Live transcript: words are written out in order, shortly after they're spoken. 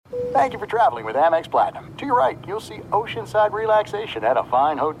Thank you for traveling with Amex Platinum. To your right, you'll see oceanside relaxation at a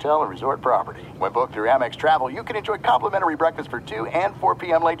fine hotel and resort property. When booked through Amex Travel, you can enjoy complimentary breakfast for 2 and 4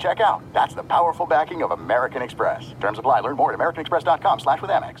 p.m. late checkout. That's the powerful backing of American Express. Terms apply. Learn more at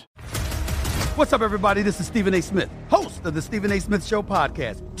americanexpress.com/withAmex. What's up, everybody? This is Stephen A. Smith, host of the Stephen A. Smith Show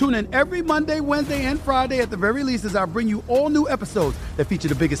podcast. Tune in every Monday, Wednesday, and Friday at the very least as I bring you all new episodes that feature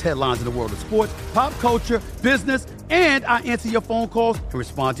the biggest headlines in the world of sports, pop culture, business, and I answer your phone calls and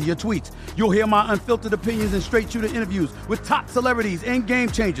respond to your tweets. You'll hear my unfiltered opinions and straight-shooter interviews with top celebrities and game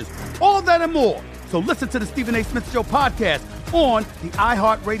changers. All that and more. So listen to the Stephen A. Smith Show podcast on the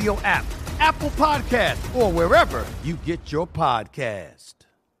iHeartRadio app, Apple Podcasts, or wherever you get your podcast.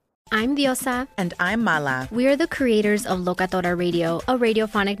 I'm Diosa. And I'm Mala. We are the creators of Locatora Radio, a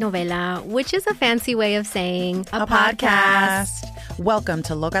radiophonic novela, which is a fancy way of saying a podcast. Welcome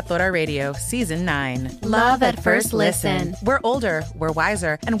to Locatora Radio, Season 9. Love at first listen. We're older, we're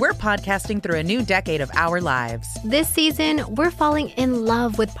wiser, and we're podcasting through a new decade of our lives. This season, we're falling in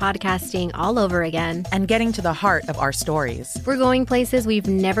love with podcasting all over again. And getting to the heart of our stories. We're going places we've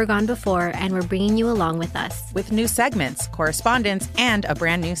never gone before, and we're bringing you along with us. With new segments, correspondence, and a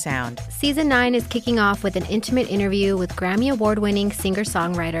brand new sound. Season 9 is kicking off with an intimate interview with Grammy Award-winning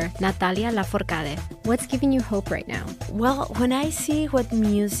singer-songwriter Natalia Lafourcade. What's giving you hope right now? Well, when I see what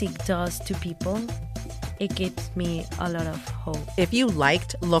music does to people, it gives me a lot of hope. If you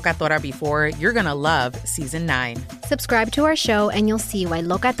liked Locatora before, you're going to love Season 9. Subscribe to our show and you'll see why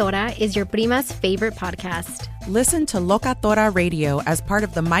Locatora is your prima's favorite podcast. Listen to Locatora Radio as part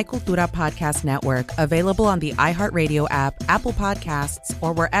of the My Cultura Podcast Network, available on the iHeartRadio app, Apple Podcasts,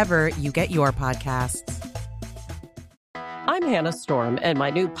 or wherever you get your podcasts. I'm Hannah Storm, and my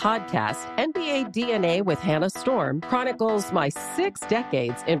new podcast, NBA DNA with Hannah Storm, chronicles my 6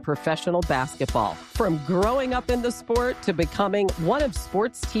 decades in professional basketball. From growing up in the sport to becoming one of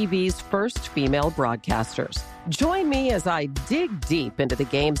sports TV's first female broadcasters. Join me as I dig deep into the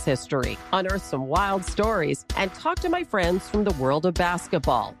game's history, unearth some wild stories, and talk to my friends from the world of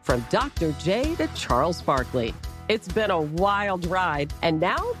basketball, from Dr. J to Charles Barkley. It's been a wild ride, and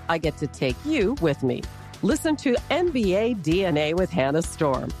now I get to take you with me. Listen to NBA DNA with Hannah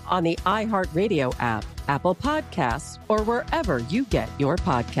Storm on the iHeartRadio app, Apple Podcasts, or wherever you get your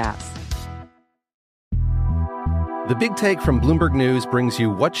podcasts. The Big Take from Bloomberg News brings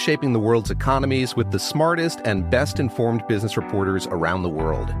you what's shaping the world's economies with the smartest and best-informed business reporters around the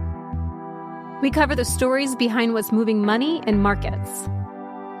world. We cover the stories behind what's moving money and markets,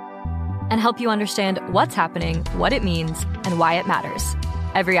 and help you understand what's happening, what it means, and why it matters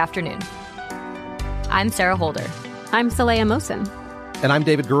every afternoon. I'm Sarah Holder. I'm Saleha Mohsen. And I'm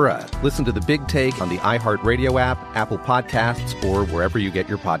David Gura. Listen to The Big Take on the iHeartRadio app, Apple Podcasts, or wherever you get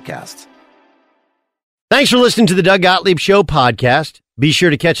your podcasts. Thanks for listening to the Doug Gottlieb Show podcast. Be sure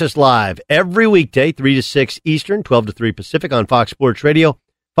to catch us live every weekday, 3 to 6 Eastern, 12 to 3 Pacific on Fox Sports Radio.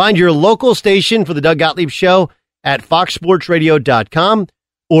 Find your local station for the Doug Gottlieb Show at foxsportsradio.com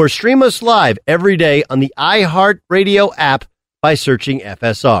or stream us live every day on the iHeartRadio app by searching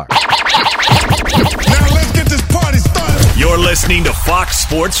FSR. Now let's get this party started. You're listening to Fox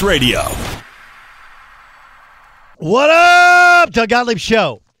Sports Radio. What up, Doug Gottlieb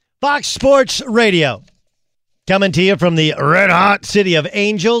Show, Fox Sports Radio. Coming to you from the red-hot city of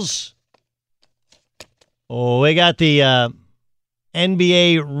Angels. Oh, we got the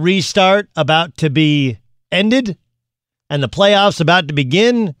NBA restart about to be ended and the playoffs about to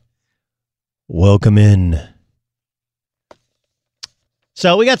begin. Welcome in.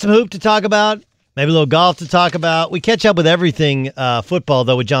 So we got some hoop to talk about, maybe a little golf to talk about. We catch up with everything football,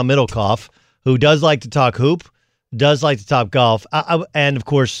 though, with John Middlecoff, who does like to talk hoop, does like to talk golf, and, of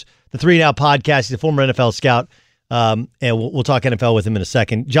course, the 3 and Out podcast. He's a former NFL scout, and we'll talk NFL with him in a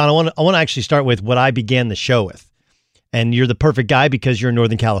second. John, I want to actually start with what I began the show with, and you're the perfect guy because you're in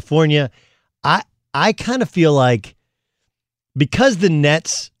Northern California. I kind of feel like because the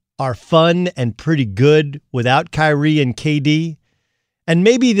Nets are fun and pretty good without Kyrie and KD, and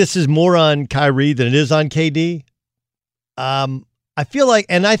maybe this is more on Kyrie than it is on KD, I feel like,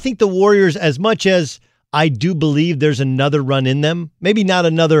 and I think the Warriors, as much as I do believe there's another run in them, maybe not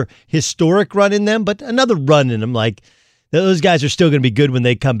another historic run in them, but another run in them. Like, those guys are still going to be good when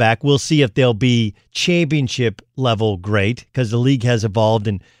they come back. We'll see if they'll be championship level great because the league has evolved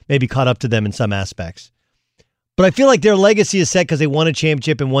and maybe caught up to them in some aspects. But I feel like their legacy is set because they won a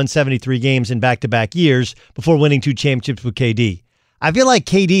championship and won 73 games in back-to-back years before winning 2 championships with KD. I feel like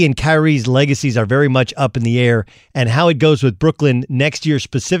KD and Kyrie's legacies are very much up in the air, and how it goes with Brooklyn next year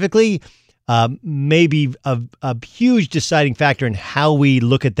specifically may be a huge deciding factor in how we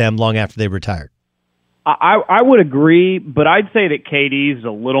look at them long after they retired. I would agree, but I'd say that KD's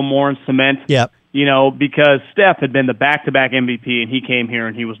a little more in cement. Yep. Because Steph had been the back-to-back MVP, and he came here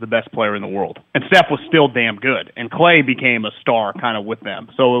and he was the best player in the world. And Steph was still damn good, and Klay became a star kind of with them.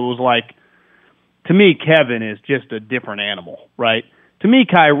 So it was like, to me, Kevin is just a different animal, right? To me,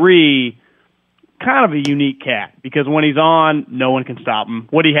 Kyrie, kind of a unique cat, because when he's on, no one can stop him.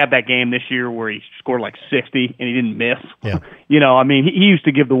 What he had that game this year where he scored like 60 and he didn't miss? Yeah. He used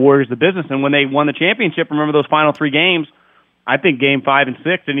to give the Warriors the business, and when they won the championship, remember those final 3 games, I think game 5 and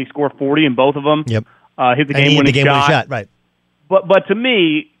 6, didn't he score 40 in both of them? Yep. Hit the game-winning shot. Right. But to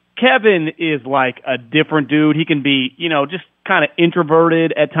me, Kevin is like a different dude. He can be, just kind of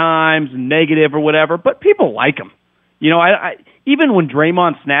introverted at times, negative or whatever, but people like him. I even when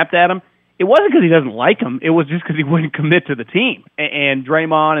Draymond snapped at him, it wasn't because he doesn't like him. It was just because he wouldn't commit to the team. And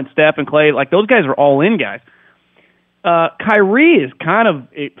Draymond and Steph and Klay, like those guys are all in guys. Kyrie is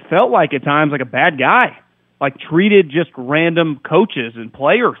it felt like at times like a bad guy, like treated just random coaches and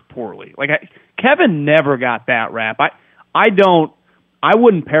players poorly. Kevin never got that rap. I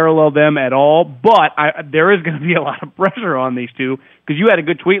wouldn't parallel them at all, but there is going to be a lot of pressure on these two, because you had a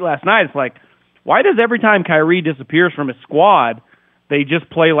good tweet last night. It's like, why does every time Kyrie disappears from his squad, they just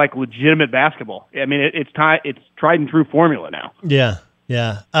play like legitimate basketball? I mean, it's tried and true formula now. Yeah.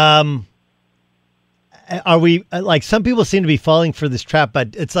 Are we some people seem to be falling for this trap, but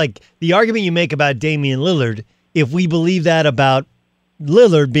it's like the argument you make about Damian Lillard. If we believe that about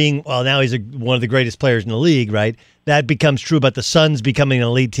Lillard being, now he's one of the greatest players in the league, right? That becomes true about the Suns becoming an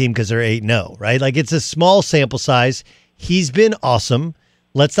elite team because they're 8-0, right? Like, it's a small sample size. He's been awesome.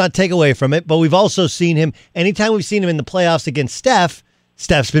 Let's not take away from it. But we've also seen him, anytime we've seen him in the playoffs against Steph,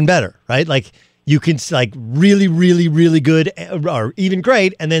 Steph's been better, right? Like, you can really, really, really good or even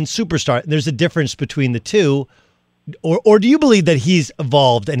great, and then superstar. There's a difference between the two. Or do you believe that he's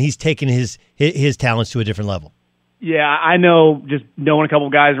evolved and he's taken his talents to a different level? Yeah, I know, just knowing a couple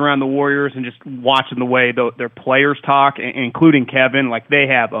guys around the Warriors and just watching the way their players talk, including Kevin, like they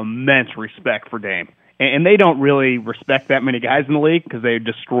have immense respect for Dame. And they don't really respect that many guys in the league because they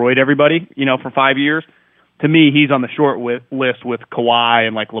destroyed everybody, for 5 years. To me, he's on the short list with Kawhi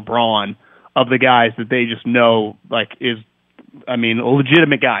and like LeBron of the guys that they just know is a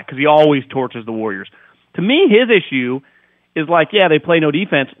legitimate guy, because he always torches the Warriors. To me, his issue is they play no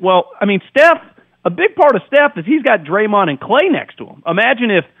defense. Well, Steph, a big part of Steph is he's got Draymond and Klay next to him. Imagine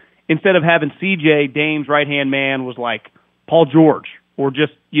if instead of having CJ, Dame's right-hand man, was like Paul George or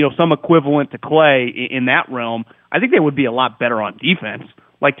just, some equivalent to Klay in that realm. I think they would be a lot better on defense.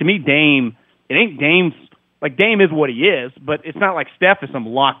 To me, Dame is what he is, but it's not like Steph is some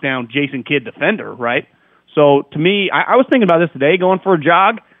lockdown Jason Kidd defender, right? So to me, I was thinking about this today, going for a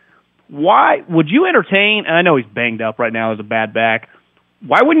jog. Why would you entertain, and I know he's banged up right now as a bad back,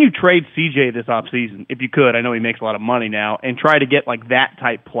 why wouldn't you trade CJ this offseason if you could? I know he makes a lot of money now, and try to get that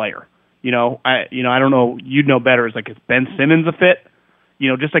type player. I don't know. You'd know better. Is Ben Simmons a fit?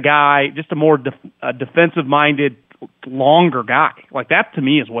 Just a guy, just a more defensive-minded, longer guy. That to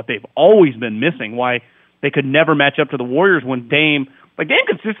me is what they've always been missing. Why they could never match up to the Warriors when Dame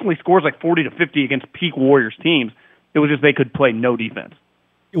consistently scores 40 to 50 against peak Warriors teams. It was just they could play no defense.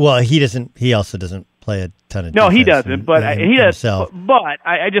 Well, he doesn't. He also doesn't play a ton of. No, defense he doesn't. But he does. Himself. But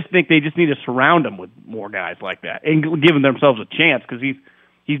I just think they just need to surround him with more guys like that and give themselves a chance, because he's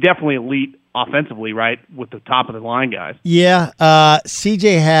definitely elite offensively, right, with the top of the line guys. Yeah,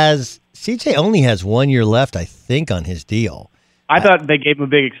 CJ only has 1 year left, I think, on his deal. I thought they gave him a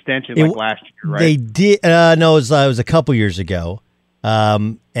big extension last year, right? They did. No, it was a couple years ago,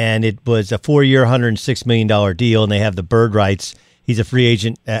 and it was a 4-year, $106 million deal, and they have the bird rights. He's a free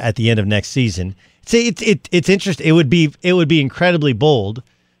agent at the end of next season. See, it's interesting. It would be incredibly bold.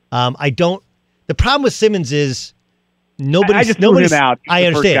 The problem with Simmons is nobody's threw him out. I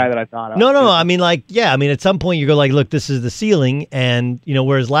understand. First guy that I thought of. No. At some point you go look, this is the ceiling, and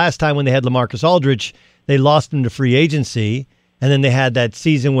whereas last time when they had LaMarcus Aldridge, they lost him to free agency, and then they had that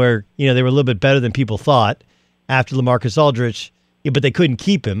season where they were a little bit better than people thought after LaMarcus Aldridge, but they couldn't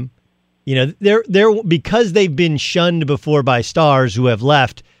keep him. They're because they've been shunned before by stars who have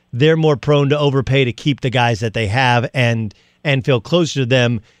left. They're more prone to overpay to keep the guys that they have and feel closer to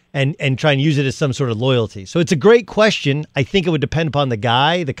them and try and use it as some sort of loyalty. So it's a great question. I think it would depend upon the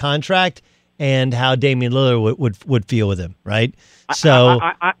guy, the contract, and how Damian Lillard would feel with him, right? So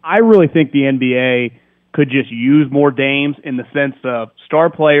I really think the NBA could just use more Dames in the sense of star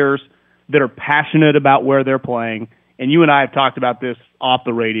players that are passionate about where they're playing. And you and I have talked about this off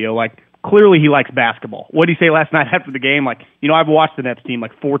the radio. clearly he likes basketball. What did he say last night after the game? Like, I've watched the Nets team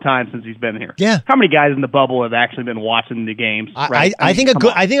like 4 times since he's been here. Yeah. How many guys in the bubble have actually been watching the games? Right? I think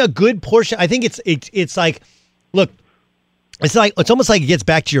a good portion. I think it's like, look, it's almost like it gets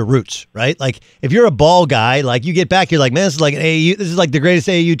back to your roots, right? Like if you're a ball guy, like you get back, you're like, man, this is like an AAU. This is like the greatest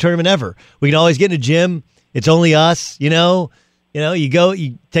AAU tournament ever. We can always get in a gym. It's only us, you go,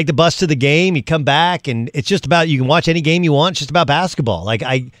 you take the bus to the game, you come back, and it's just about, you can watch any game you want. It's just about basketball. Like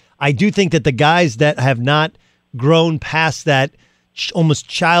I do think that the guys that have not grown past that almost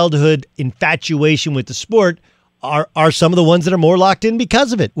childhood infatuation with the sport are some of the ones that are more locked in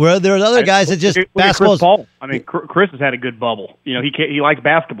because of it. Where there are other guys that just basketball. Chris Paul. I mean, Chris has had a good bubble. He likes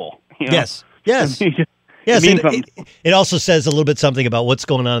basketball. Yes. Yes. Yes, it also says a little bit something about what's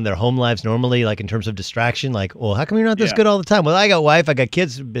going on in their home lives normally, like in terms of distraction. Like, well, how come you're not this good all the time? Well, I got a wife, I got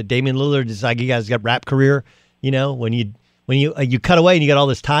kids. Damian Lillard is like, you guys got rap career. When you cut away and you got all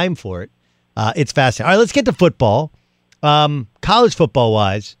this time for it, it's fascinating. All right, let's get to football. College football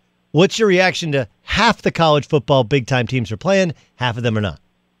wise, what's your reaction to half the college football big time teams are playing, half of them are not?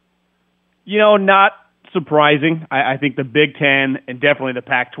 Not surprising. I think the Big Ten and definitely the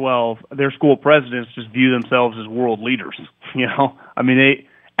Pac-12, their school presidents just view themselves as world leaders. I mean,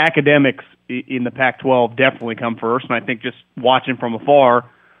 academics in the Pac-12 definitely come first, and I think just watching from afar,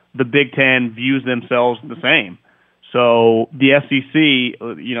 the Big Ten views themselves the same. So the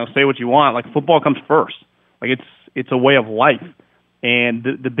SEC, say what you want, like football comes first. Like it's a way of life, and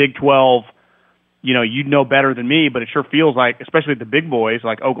the Big 12. You'd know better than me, but it sure feels like, especially the big boys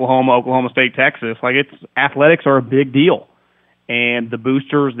like Oklahoma State, Texas, like athletics are a big deal. And the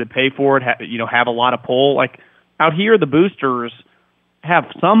boosters that pay for it, have a lot of pull. Like out here, the boosters have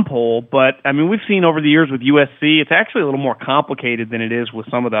some pull, but I mean, we've seen over the years with USC, it's actually a little more complicated than it is with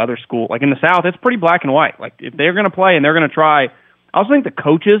some of the other schools. Like in the South, it's pretty black and white. Like if they're going to play and they're going to try, I also think the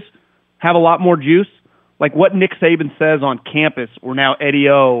coaches have a lot more juice. Like what Nick Saban says on campus, or now Eddie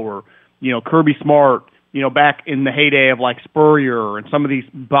O, or Kirby Smart, back in the heyday of like Spurrier and some of these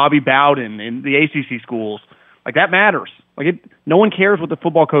Bobby Bowden in the ACC schools, like that matters. Like no one cares what the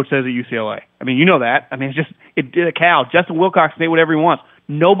football coach says at UCLA. I mean, you know that. I mean, it did a cow. Justin Wilcox say whatever he wants.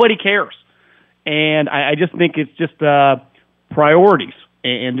 Nobody cares. And I just think it's just priorities,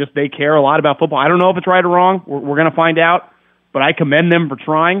 and just they care a lot about football. I don't know if it's right or wrong. We're going to find out, but I commend them for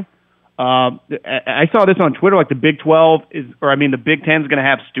trying. I saw this on Twitter, like the Big 12 the Big 10 is going to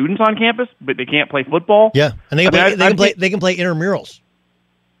have students on campus, but they can't play football. Yeah, and they can play intramurals.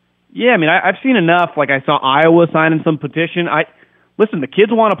 Yeah, I mean, I've seen enough. Like I saw Iowa signing some petition. Listen, the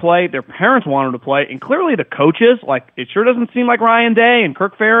kids want to play, their parents want them to play, and clearly the coaches, like it sure doesn't seem like Ryan Day and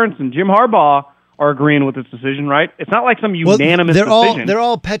Kirk Ferentz and Jim Harbaugh are agreeing with this decision, right? It's not like some unanimous decision. They're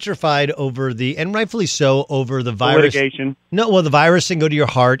all petrified over and rightfully so, over the virus. Litigation. No, well, the virus can go to your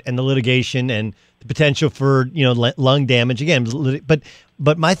heart, and the litigation and the potential for, lung damage again.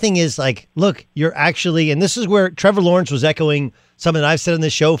 But my thing is, like, look, you're actually, and this is where Trevor Lawrence was echoing something that I've said on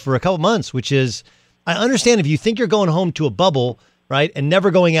this show for a couple months, which is, I understand if you think you're going home to a bubble, right, and never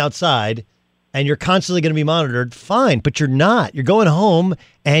going outside, and you're constantly going to be monitored, fine, but you're not. You're going home,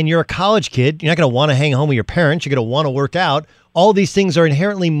 and you're a college kid. You're not going to want to hang home with your parents. You're going to want to work out. All these things are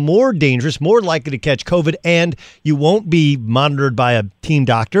inherently more dangerous, more likely to catch COVID, and you won't be monitored by a team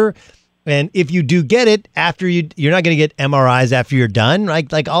doctor. And if you do get it, after you're not going to get MRIs after you're done, right?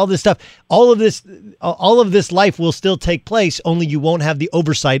 Like all this stuff, all of this life will still take place, only you won't have the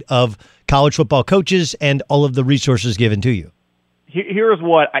oversight of college football coaches and all of the resources given to you. Here's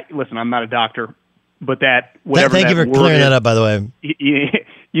what listen. I'm not a doctor, but Thank you for clearing that up, by the way.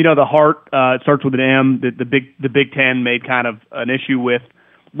 The heart starts with an M. The Big Ten made kind of an issue with.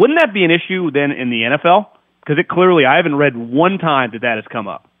 Wouldn't that be an issue then in the NFL? Because I haven't read one time that has come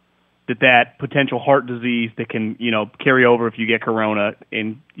up. That potential heart disease that can carry over if you get corona,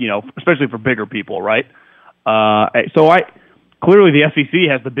 and especially for bigger people, right? Clearly the SEC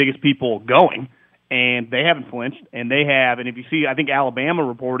has the biggest people going. And they haven't flinched, and if you see, I think Alabama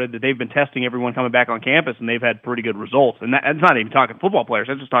reported that they've been testing everyone coming back on campus, and they've had pretty good results. And that's not even talking football players,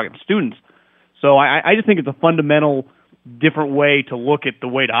 that's just talking students. So I just think it's a fundamental different way to look at the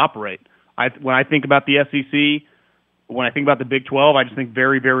way to operate. When I think about the SEC, when I think about the Big 12, I just think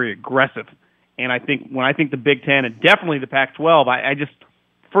very, very aggressive. And I think when I think the Big 10 and definitely the Pac-12,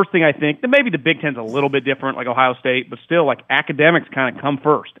 first thing I think, that maybe the Big Ten's a little bit different, like Ohio State, but still, like, academics kind of come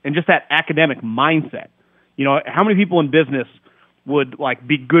first. And just that academic mindset. How many people in business would, like,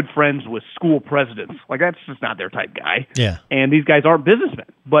 be good friends with school presidents? Like, that's just not their type guy. Yeah. And these guys aren't businessmen.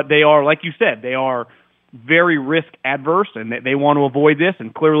 But they are, like you said, they are very risk-adverse, and they want to avoid this.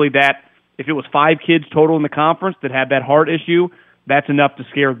 And clearly that, if it was 5 kids total in the conference that had that heart issue, that's enough to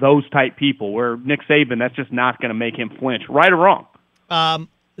scare those type people, where Nick Saban, that's just not going to make him flinch, right or wrong.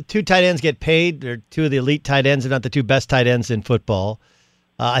 The two tight ends get paid. They're two of the elite tight ends. They're not the two best tight ends in football.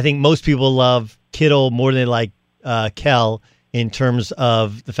 I think most people love Kittle more than they like Kell in terms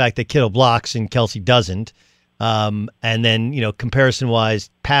of the fact that Kittle blocks and Kelsey doesn't. And then, comparison-wise,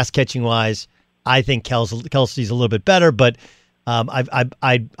 pass-catching-wise, I think Kelsey's a little bit better, but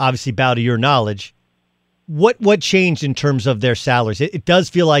I obviously bow to your knowledge. What changed in terms of their salaries? It does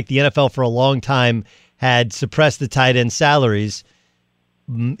feel like the NFL for a long time had suppressed the tight end salaries.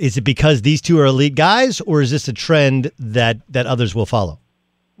 Is it because these two are elite guys, or is this a trend that others will follow?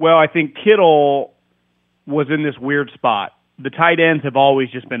 Well, I think Kittle was in this weird spot. The tight ends have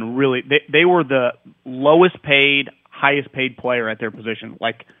always just been really they were the lowest paid, highest paid player at their position.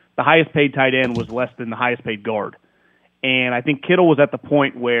 Like, the highest paid tight end was less than the highest paid guard. And I think Kittle was at the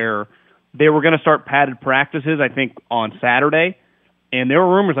point where they were going to start padded practices, I think, on Saturday. And there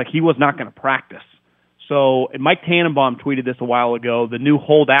were rumors like he was not going to practice. So Mike Tannenbaum tweeted this a while ago. The new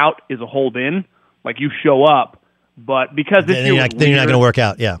holdout is a hold in. Like, you show up, but because this year then you're not going to work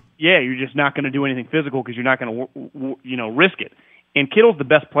out. Yeah. Yeah, you're just not going to do anything physical because you're not going to risk it. And Kittle's the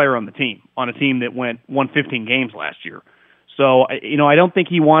best player on the team, on a team that won 15 games last year. So, I don't think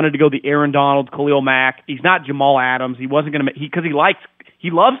he wanted to go the Aaron Donald, Khalil Mack. He's not Jamal Adams. He wasn't going to because he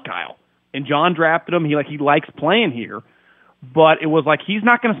loves Kyle. And John drafted him. He likes playing here. But it was like, he's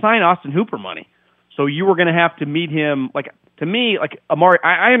not going to sign Austin Hooper money. So you were going to have to meet him. Like, to me, like Amari,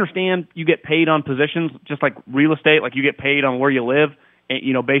 I understand you get paid on positions, just like real estate. Like, you get paid on where you live,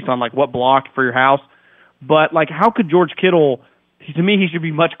 based on like what block for your house. But like, how could George Kittle? To me, he should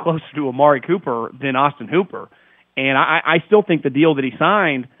be much closer to Amari Cooper than Austin Hooper. And I still think the deal that he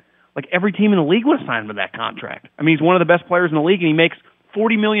signed, like, every team in the league would have signed with that contract. I mean, he's one of the best players in the league, and he makes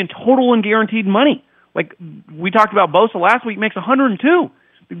 $40 million total in guaranteed money. Like, we talked about Bosa last week, makes $102.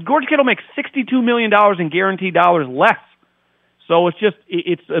 George Kittle makes $62 million in guaranteed dollars less. So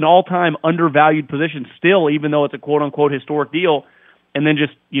it's an all-time undervalued position still, even though it's a quote-unquote historic deal. And then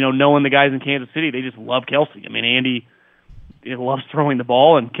just, knowing the guys in Kansas City, they just love Kelsey. I mean, Andy loves throwing the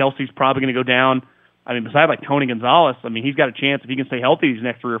ball, and Kelsey's probably going to go down. I mean, besides like Tony Gonzalez, I mean, he's got a chance if he can stay healthy these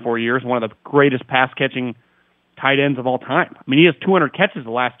next 3 or 4 years, one of the greatest pass-catching tight ends of all time. I mean, he has 200 catches the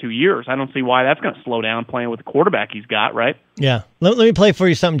last 2 years. I don't see why that's going to slow down playing with the quarterback he's got, right? Yeah. Let me play for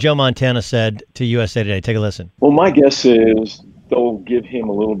you something Joe Montana said to USA Today. Take a listen. Well, my guess is they'll give him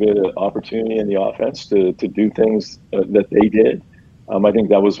a little bit of opportunity in the offense to do things that they did. I think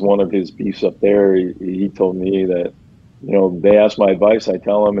that was one of his beefs up there. He told me that, they ask my advice, I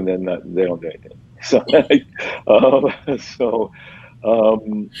tell them, and then they don't do anything. So,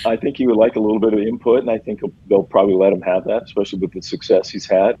 I think he would like a little bit of input, and I think they'll probably let him have that, especially with the success he's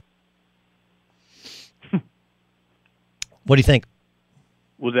had. What do you think?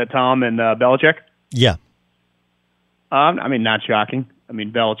 Was that Tom and Belichick? Yeah. I mean, not shocking. I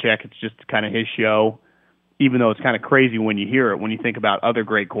mean, Belichick, it's just kind of his show, even though it's kind of crazy when you hear it, when you think about other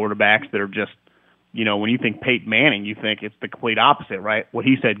great quarterbacks that are just, when you think Peyton Manning, you think it's the complete opposite, right? What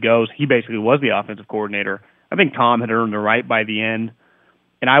he said goes. He basically was the offensive coordinator. I think Tom had earned the right by the end.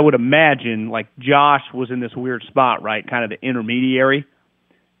 And I would imagine, like, Josh was in this weird spot, right, kind of the intermediary,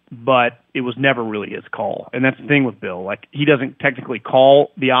 but it was never really his call. And that's the thing with Bill. Like, he doesn't technically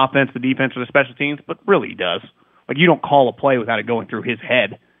call the offense, the defense, or the special teams, but really he does. Like, you don't call a play without it going through his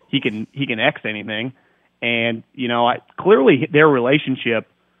head. He can X anything. And, clearly their relationship,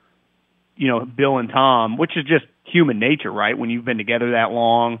 Bill and Tom, which is just human nature, right, when you've been together that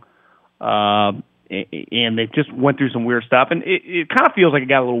long, and they just went through some weird stuff. And it kind of feels like it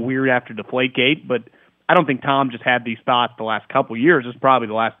got a little weird after Deflategate, but I don't think Tom just had these thoughts the last couple of years. It's probably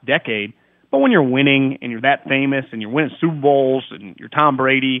the last decade. But when you're winning and you're that famous and you're winning Super Bowls and you're Tom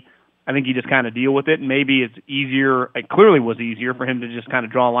Brady, I think you just kind of deal with it. And maybe it's easier. It clearly was easier for him to just kind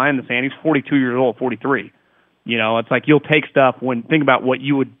of draw a line in the sand. He's 42 years old, 43. It's like you'll take stuff think about what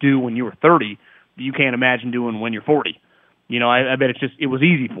you would do when you were 30 that you can't imagine doing when you're 40. I bet it was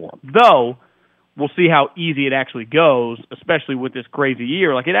easy for him. Though, we'll see how easy it actually goes, especially with this crazy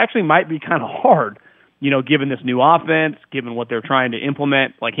year. Like, it actually might be kind of hard, given this new offense, given what they're trying to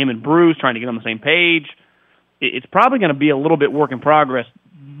implement, like him and Bruce trying to get on the same page. It's probably going to be a little bit work in progress.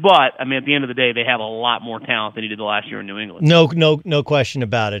 But, I mean, at the end of the day, they have a lot more talent than he did the last year in New England. No question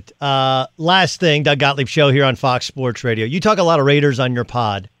about it. Last thing, Doug Gottlieb Show here on Fox Sports Radio. You talk a lot of Raiders on your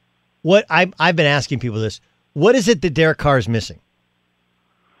pod. I've been asking people this. What is it that Derek Carr is missing?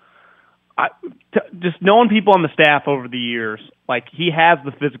 Just knowing people on the staff over the years, like, he has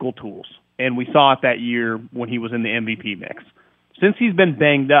the physical tools. And we saw it that year when he was in the MVP mix. Since he's been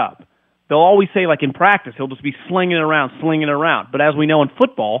banged up, they'll always say, like, in practice, he'll just be slinging it around. But as we know in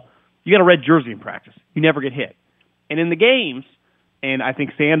football, you got a red jersey in practice. You never get hit. And in the games, and I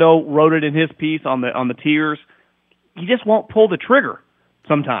think Sando wrote it in his piece on the tiers, he just won't pull the trigger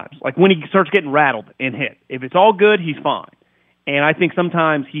sometimes, like when he starts getting rattled and hit. If it's all good, he's fine. And I think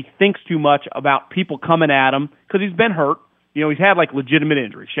sometimes he thinks too much about people coming at him because he's been hurt. You know, he's had like legitimate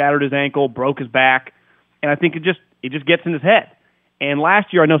injuries, shattered his ankle, broke his back, and I think it just gets in his head. And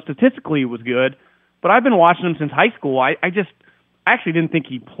last year, I know statistically it was good, but I've been watching him since high school. I actually didn't think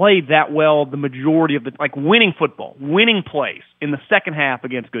he played that well the majority of the, like, winning football, winning plays in the second half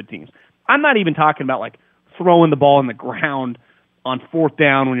against good teams. I'm not even talking about, like, throwing the ball in the ground on fourth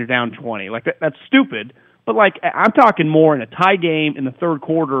down when you're down 20. Like, that's stupid. But, like, I'm talking more in a tie game in the third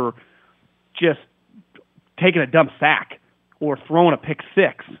quarter, just taking a dump sack or throwing a pick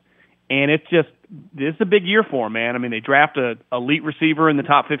six. And it's just, this is a big year for him, man. I mean, they draft a elite receiver in the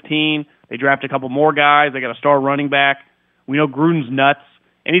top 15. They draft a couple more guys. They got a star running back. We know Gruden's nuts.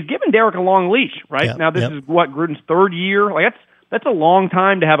 And he's given Derek a long leash, right? Yep, now, this is what, Gruden's third year? Like, that's a long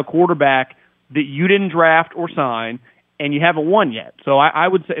time to have a quarterback that you didn't draft or sign, and you haven't won yet. So I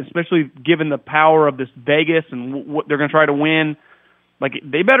would say, especially given the power of this Vegas and what they're going to try to win, like,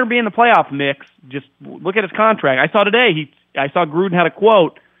 they better be in the playoff mix. Just look at his contract. I saw today, I saw Gruden had a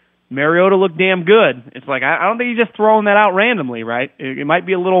quote, Mariota looked damn good. It's like, I don't think he's just throwing that out randomly, right? It might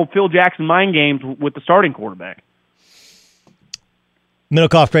be a little Phil Jackson mind games with the starting quarterback.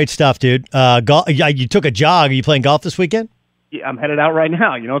 Middlecoff, great stuff, dude. You took a jog. Are you playing golf this weekend? Yeah, I'm headed out right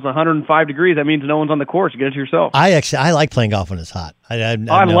now. You know, it's 105 degrees. That means no one's on the course. You get it to yourself. I like playing golf when it's hot. I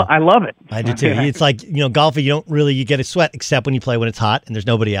love it. I do too. It's like, you know, golf, you get a sweat except when you play when it's hot and there's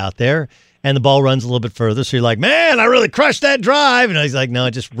nobody out there and the ball runs a little bit further. So you're like, man, I really crushed that drive. And he's like, no,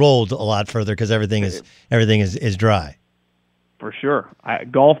 it just rolled a lot further because everything is dry. For sure.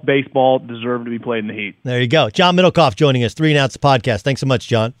 Golf, baseball deserve to be played in the heat. There you go. John Middlecoff joining us, 3 and Outs podcast. Thanks so much,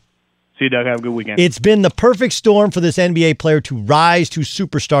 John. See you, Doug. Have a good weekend. It's been the perfect storm for this NBA player to rise to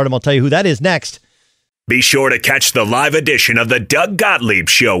superstardom. I'll tell you who that is next. Be sure to catch the live edition of the Doug Gottlieb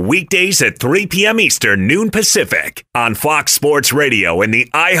Show weekdays at 3 p.m. Eastern, noon Pacific on Fox Sports Radio and the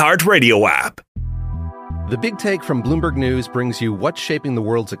iHeartRadio app. The Big Take from Bloomberg News brings you what's shaping the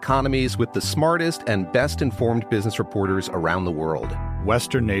world's economies with the smartest and best-informed business reporters around the world.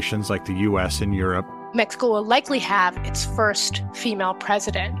 Western nations like the U.S. and Europe. Mexico will likely have its first female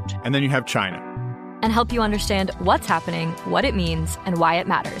president. And then you have China. And help you understand what's happening, what it means, and why it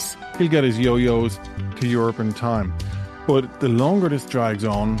matters. He'll get his yo-yos to Europe in time. But the longer this drags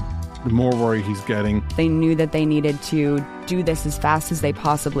on, the more worry he's getting. They knew that they needed to do this as fast as they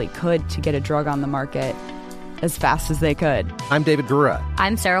possibly could to get a drug on the market as fast as they could. I'm David Gura.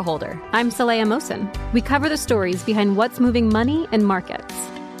 I'm Sarah Holder. I'm Saleha Mohsen. We cover the stories behind what's moving money and markets.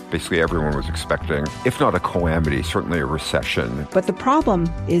 Basically, everyone was expecting, if not a calamity, certainly a recession. But the problem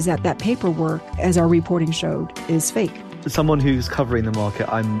is that paperwork, as our reporting showed, is fake. As someone who's covering the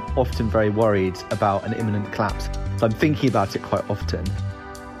market, I'm often very worried about an imminent collapse. So I'm thinking about it quite often.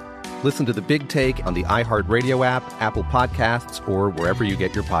 Listen to The Big Take on the iHeartRadio app, Apple Podcasts, or wherever you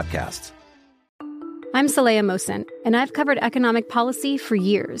get your podcasts. I'm Saleha Mohsen, and I've covered economic policy for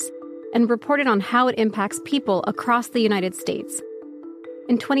years and reported on how it impacts people across the United States.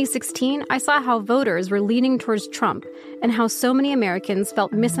 In 2016, I saw how voters were leaning towards Trump and how so many Americans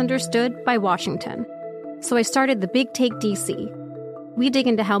felt misunderstood by Washington. So I started The Big Take DC. We dig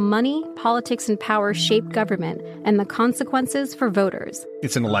into how money, politics, and power shape government and the consequences for voters.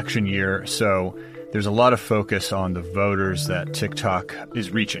 It's an election year, so there's a lot of focus on the voters that TikTok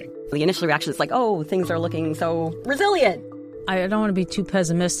is reaching. The initial reaction is like, oh, things are looking so resilient. I don't want to be too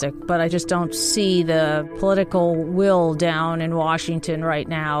pessimistic, but I just don't see the political will down in Washington right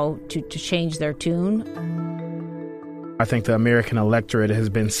now to change their tune. I think the American electorate has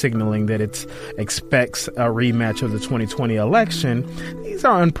been signaling that it expects a rematch of the 2020 election. These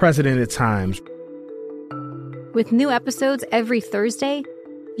are unprecedented times. With new episodes every Thursday,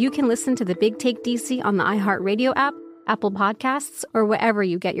 you can listen to The Big Take DC on the iHeartRadio app, Apple Podcasts, or wherever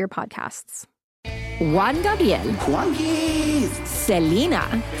you get your podcasts. Juan Gabriel, Juanquis,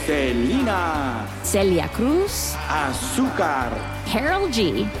 Selena, Celia Cruz, Azúcar, Harold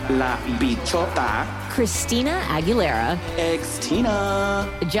G, La Bichota, Christina Aguilera, Ex-Tina,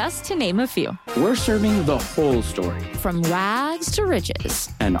 just to name a few. We're serving the whole story. From rags to riches.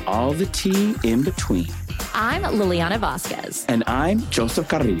 And all the tea in between. I'm Liliana Vasquez. And I'm Joseph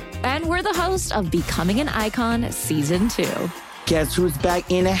Carrillo. And we're the host of Becoming an Icon Season 2. Guess who's back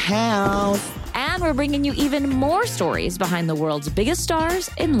in the house? And we're bringing you even more stories behind the world's biggest stars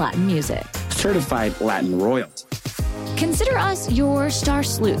in Latin music. Certified Latin royalty. Consider us your star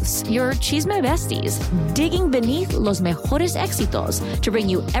sleuths, your chisme besties, digging beneath los mejores éxitos to bring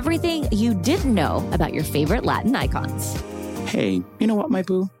you everything you didn't know about your favorite Latin icons. Hey, you know what, my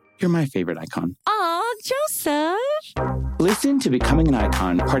boo? You're my favorite icon. Aw, Joseph. Listen to Becoming an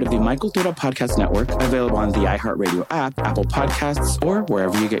Icon, part of the Michael Dura Podcast Network, available on the iHeartRadio app, Apple Podcasts, or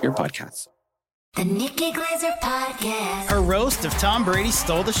wherever you get your podcasts. The Nikki Glaser Podcast. Her roast of Tom Brady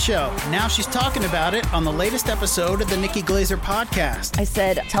stole the show. Now she's talking about it on the latest episode of the Nikki Glaser Podcast. I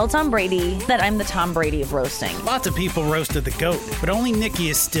said, tell Tom Brady that I'm the Tom Brady of roasting. Lots of people roasted the GOAT, but only Nikki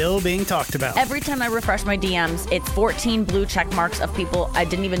is still being talked about. Every time I refresh my DMs, it's 14 blue check marks of people I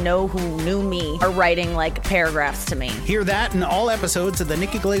didn't even know who knew me are writing like paragraphs to me. Hear that in all episodes of the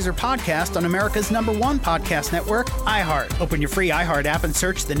Nikki Glaser Podcast on America's #1 podcast network, iHeart. Open your free iHeart app and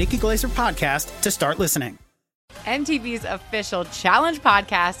search the Nikki Glaser Podcast to start listening. MTV's official Challenge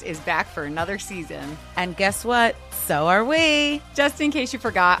podcast is back for another season. And guess what? So are we. Just in case you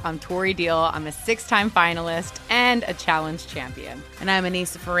forgot, I'm Tori Deal. I'm a 6-time finalist and a Challenge champion. And I'm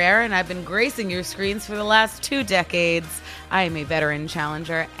Anissa Ferreira, and I've been gracing your screens for the last 2 decades. I am a veteran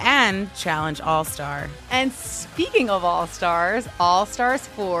challenger and Challenge All-Star. And speaking of All-Stars, All-Stars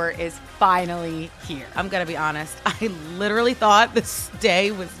 4 is finally here. I'm going to be honest. I literally thought this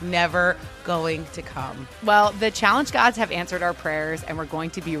day was never going to come. Well, the Challenge gods have answered our prayers, and we're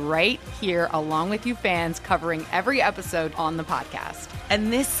going to be right here along with you fans covering every episode on the podcast.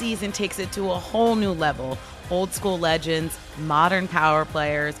 And this season takes it to a whole new level. Old school legends, modern power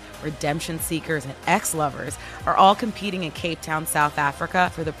players, redemption seekers, and ex-lovers are all competing in Cape Town, South Africa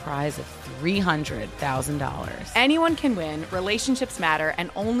for the prize of $300,000. Anyone can win, relationships matter,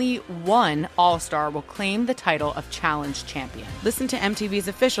 and only one All-Star will claim the title of Challenge champion. Listen to MTV's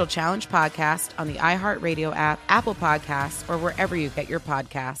official Challenge podcast on the iHeartRadio app, Apple Podcasts, or wherever you get your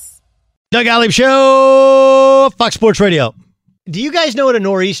podcasts. Doug Gottlieb Show, Fox Sports Radio. Do you guys know what a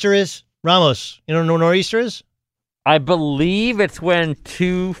nor'easter is? Ramos, you know what a nor'easter is? I believe it's when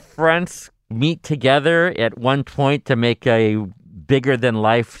 2 fronts meet together at one point to make a bigger than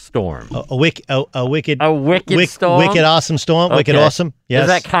life storm. A wicked storm. Wicked awesome storm. Okay. Wicked awesome. Yes. Is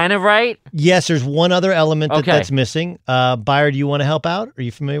that kind of right? Yes, there's one other element that's missing. Bayer, do you want to help out? Are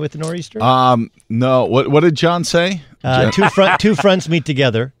you familiar with the nor'easter? No. What did John say? 2 fronts meet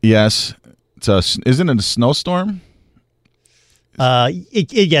together. Yes. Isn't it a snowstorm? Yes,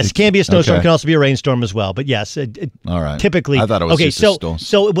 it can be a snowstorm. It can also be a rainstorm as well. But yes, all right. Typically, I thought it was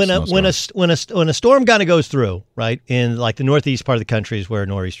so when a storm kind of goes through, right, in like the northeast part of the country is where a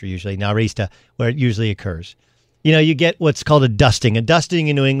nor'easter where it usually occurs. You know, you get what's called a dusting. A dusting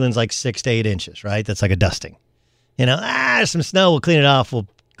in New England's like 6 to 8 inches, right? That's like a dusting. You know, some snow, we'll clean it off. We'll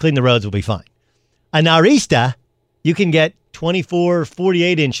clean the roads. We'll be fine. A nor'easter, you can get 24,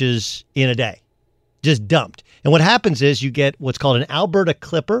 48 inches in a day, just dumped. And what happens is you get what's called an Alberta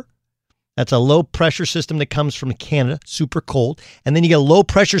Clipper. That's a low-pressure system that comes from Canada, super cold. And then you get a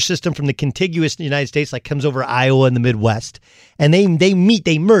low-pressure system from the contiguous United States, like comes over Iowa and the Midwest. And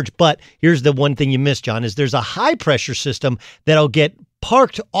they merge. But here's the one thing you missed, John, is there's a high-pressure system that'll get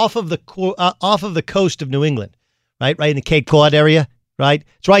parked off of the coast of New England, right in the Cape Cod area, right?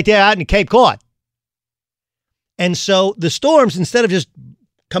 It's right there out in the Cape Cod. And so the storms, instead of just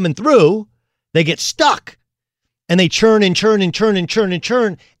coming through, they get stuck. And they churn and churn and churn and churn and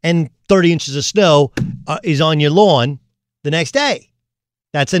churn, and 30 inches of snow is on your lawn the next day.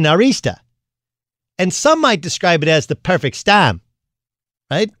 That's a nor'easter. And some might describe it as the perfect storm,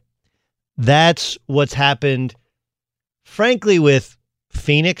 right? That's what's happened, frankly, with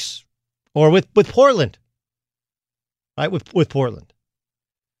Phoenix or with Portland, right? With Portland.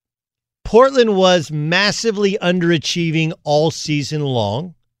 Portland was massively underachieving all season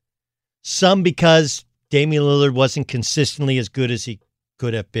long, some because Damian Lillard wasn't consistently as good as he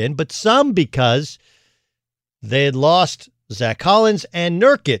could have been, but some because they had lost Zach Collins and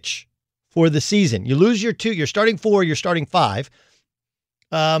Nurkic for the season. You lose your 2, you're starting 4, you're starting 5.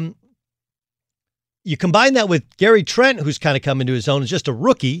 You combine that with Gary Trent, who's kind of come into his own, is just a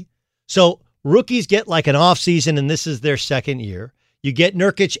rookie. So rookies get like an off season, and this is their second year. You get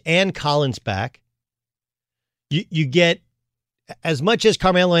Nurkic and Collins back. You get, as much as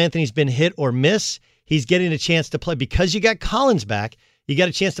Carmelo Anthony's been hit or miss, he's getting a chance to play because you got Collins back. You got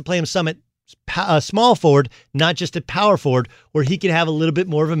a chance to play him some at small forward, not just at power forward, where he can have a little bit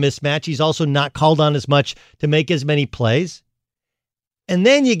more of a mismatch. He's also not called on as much to make as many plays. And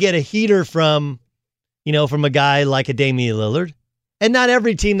then you get a heater from a guy like a Damian Lillard. And not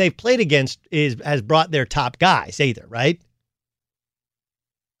every team they've played against has brought their top guys either, right?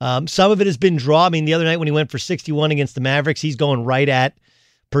 Some of it has been draw. I mean, the other night when he went for 61 against the Mavericks, he's going right at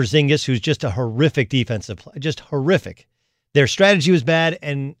Porzingis, who's just a horrific defensive player, just horrific. Their strategy was bad,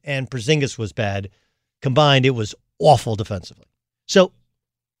 and Porzingis was bad. Combined, it was awful defensively. So,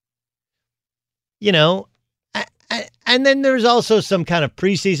 and then there's also some kind of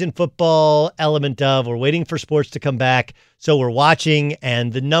preseason football element of we're waiting for sports to come back. So we're watching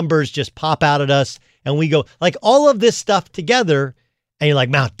and the numbers just pop out at us and we go like all of this stuff together. And you're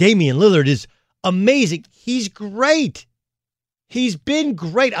like, wow, Damian Lillard is amazing. He's great. He's been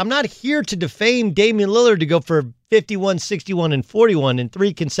great. I'm not here to defame Damian Lillard to go for 51, 61, and 41 in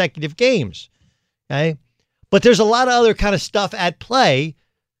 3 consecutive games. Okay. But there's a lot of other kind of stuff at play,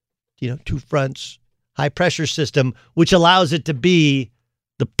 2 fronts, high pressure system, which allows it to be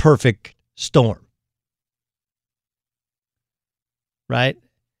the perfect storm. Right?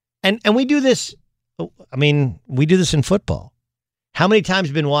 And we do this, we do this in football. How many times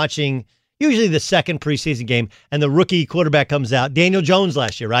have been watching usually the second preseason game and the rookie quarterback comes out, Daniel Jones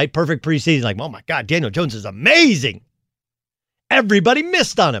last year, right? Perfect preseason. Like, oh my God, Daniel Jones is amazing. Everybody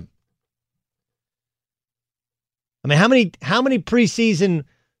missed on him. How many preseason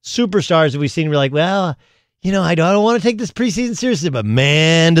superstars have we seen? We're like, well, I don't want to take this preseason seriously, but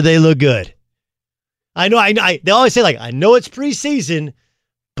man, do they look good. I know. They always say I know it's preseason,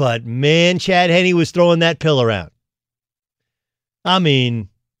 but man, Chad Henne was throwing that pill around. Blaine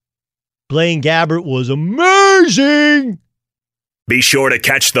Gabbert was amazing. Be sure to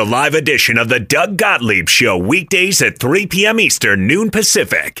catch the live edition of the Doug Gottlieb Show weekdays at 3 p.m. Eastern, noon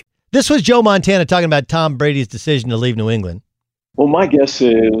Pacific. This was Joe Montana talking about Tom Brady's decision to leave New England. Well, my guess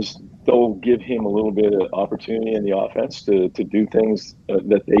is they'll give him a little bit of opportunity in the offense to do things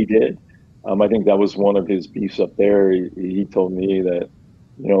that they did. I think that was one of his beefs up there. He told me that,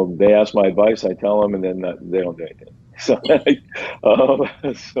 they ask my advice, I tell them, and then they don't do anything. So,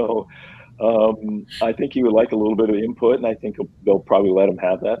 I think he would like a little bit of input, and I think they'll probably let him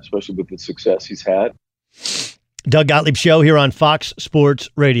have that, especially with the success he's had. Doug Gottlieb Show here on Fox Sports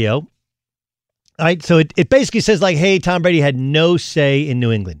Radio. All right, so it basically says hey, Tom Brady had no say in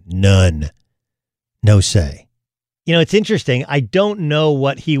New England. None. No say. It's interesting. I don't know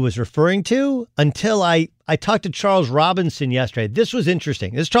what he was referring to until I talked to Charles Robinson yesterday. This was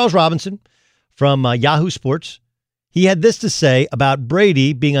interesting. This is Charles Robinson from Yahoo Sports. He had this to say about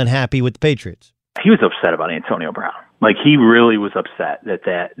Brady being unhappy with the Patriots. He was upset about Antonio Brown. He really was upset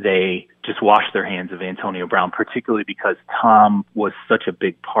that they just washed their hands of Antonio Brown, particularly because Tom was such a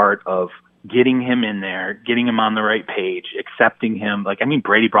big part of getting him in there, getting him on the right page, accepting him.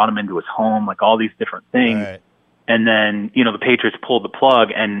 Brady brought him into his home, all these different things. Right. And then, the Patriots pulled the plug.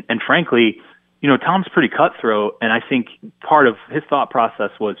 And frankly, Tom's pretty cutthroat. And I think part of his thought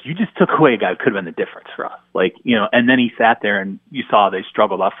process was you just took away a guy who could have been the difference for us. And then he sat there and you saw they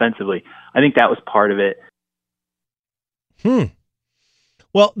struggled offensively. I think that was part of it.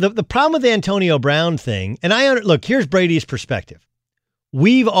 Well, the problem with the Antonio Brown thing, and look, here's Brady's perspective.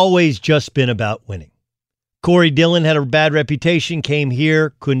 We've always just been about winning. Corey Dillon had a bad reputation, came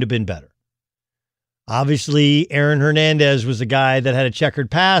here, couldn't have been better. Obviously, Aaron Hernandez was a guy that had a checkered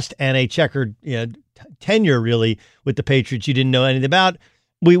past and a checkered tenure, really, with the Patriots you didn't know anything about.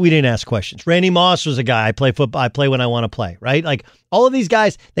 We didn't ask questions. Randy Moss was a guy, I play football, I play when I want to play, right? All of these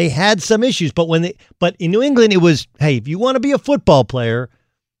guys, they had some issues, but in New England, it was, hey, if you want to be a football player,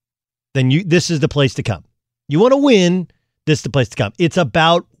 then this is the place to come. You want to win, this is the place to come. It's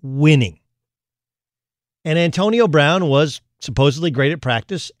about winning. And Antonio Brown was supposedly great at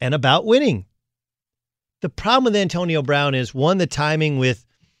practice and about winning. The problem with Antonio Brown is, one, the timing with,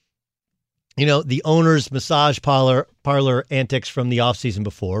 the owner's massage parlor antics from the offseason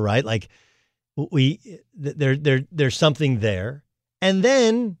before, right? There's something there. And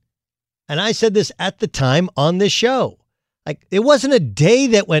then, and I said this at the time on this show, it wasn't a day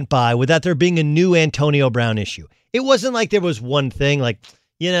that went by without there being a new Antonio Brown issue. It wasn't like there was one thing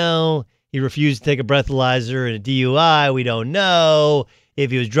he refused to take a breathalyzer and a DUI. We don't know if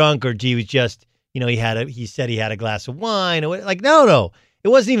he was drunk or he was just, he said he had a glass of wine. No. It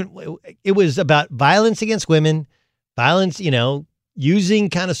wasn't even, it was about violence against women, violence, using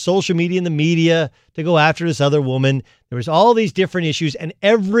kind of social media and the media to go after this other woman. There was all these different issues, and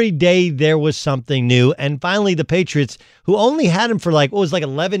every day there was something new. And finally, the Patriots, who only had him for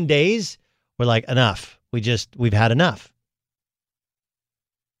 11 days, were enough. We've had enough.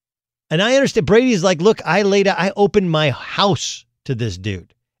 And I understand Brady's look, I opened my house to this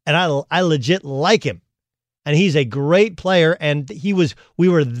dude, and I legit like him. And he's a great player, and we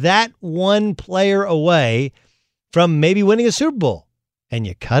were that one player away from maybe winning a Super Bowl. And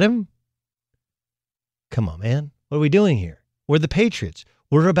you cut him? Come on, man. What are we doing here? We're the Patriots.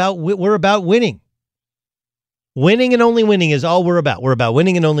 We're about winning. Winning and only winning is all we're about. We're about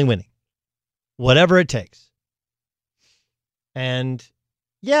winning and only winning. Whatever it takes. And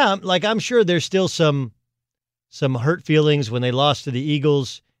yeah, like I'm sure there's still some hurt feelings when they lost to the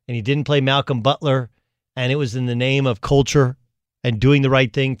Eagles and he didn't play Malcolm Butler and it was in the name of culture and doing the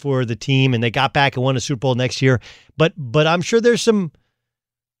right thing for the team and they got back and won a Super Bowl next year. But I'm sure there's some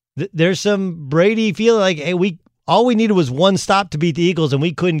Brady feeling like, hey, all we needed was one stop to beat the Eagles and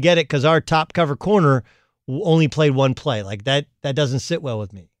we couldn't get it because our top cover corner only played one play. Like that doesn't sit well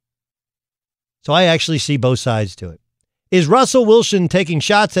with me. So I actually see both sides to it. Is Russell Wilson taking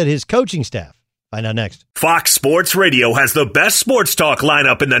shots at his coaching staff? Find out next. Fox Sports Radio has the best sports talk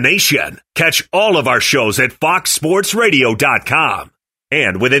lineup in the nation. Catch all of our shows at foxsportsradio.com.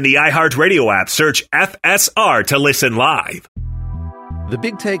 And within the iHeartRadio app, search FSR to listen live. The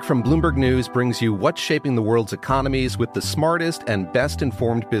Big Take from Bloomberg News brings you what's shaping the world's economies with the smartest and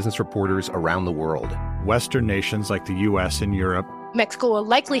best-informed business reporters around the world. Western nations like the U.S. and Europe. Mexico will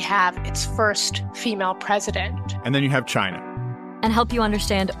likely have its first female president. And then you have China. And help you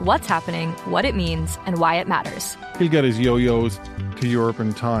understand what's happening, what it means, and why it matters. He'll get his yo-yos to Europe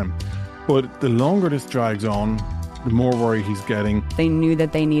in time. But the longer this drags on, the more worry he's getting. They knew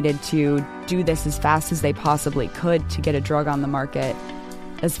that they needed to do this as fast as they possibly could to get a drug on the market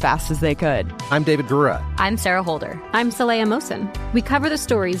as fast as they could. I'm David Gura. I'm Sarah Holder. I'm Saleha Mohsen. We cover the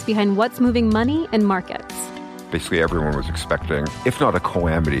stories behind what's moving money and markets. Basically, everyone was expecting, if not a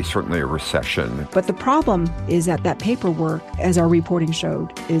calamity, certainly a recession. But the problem is that paperwork, as our reporting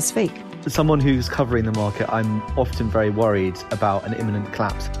showed, is fake. As someone who's covering the market, I'm often very worried about an imminent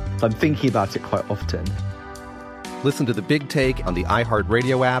collapse. So I'm thinking about it quite often. Listen to The Big Take on the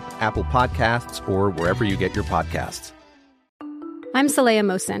iHeartRadio app, Apple Podcasts, or wherever you get your podcasts. I'm Saleha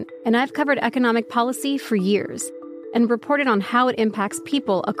Mohsen, and I've covered economic policy for years and reported on how it impacts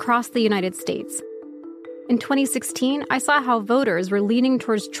people across the United States. In 2016, I saw how voters were leaning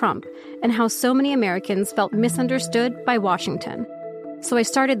towards Trump and how so many Americans felt misunderstood by Washington. So I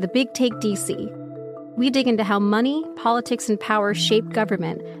started The Big Take DC. We dig into how money, politics, and power shape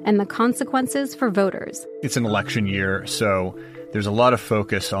government and the consequences for voters. It's an election year, so there's a lot of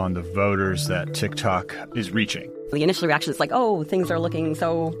focus on the voters that TikTok is reaching. The initial reaction is like, oh, things are looking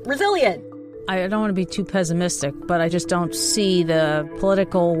so resilient. I don't want to be too pessimistic, but I just don't see the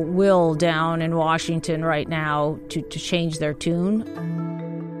political will down in Washington right now to change their tune.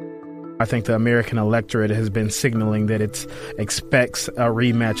 I think the American electorate has been signaling that it expects a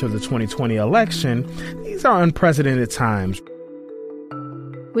rematch of the 2020 election. These are unprecedented times.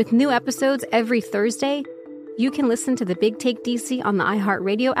 With new episodes every Thursday, you can listen to The Big Take DC on the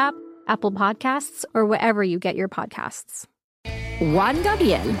iHeartRadio app, Apple Podcasts, or wherever you get your podcasts. Juan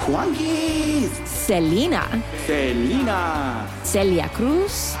Gabriel, Juanquis, Selena, Selena, Celia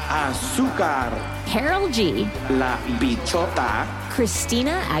Cruz, Azúcar, Harold G, La Bichota,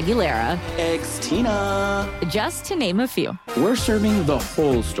 Christina Aguilera, Ex-Tina, just to name a few. We're serving the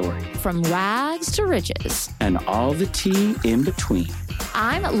whole story. From rags to riches. And all the tea in between.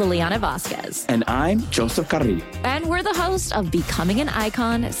 I'm Liliana Vasquez. And I'm Joseph Carrillo. And we're the host of Becoming an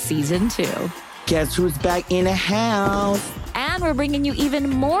Icon Season 2. Guess who's back in the house? And we're bringing you even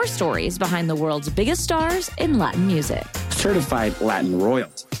more stories behind the world's biggest stars in Latin music. Certified Latin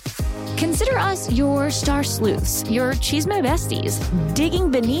royalty. Consider us your star sleuths, your chisme besties,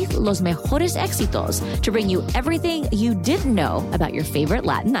 digging beneath los mejores éxitos to bring you everything you didn't know about your favorite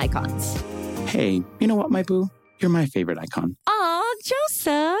Latin icons. Hey, you know what, my boo? You're my favorite icon. Aw,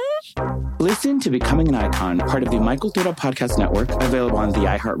 Joseph. Listen to Becoming an Icon, part of the Michael Dura Podcast Network, available on the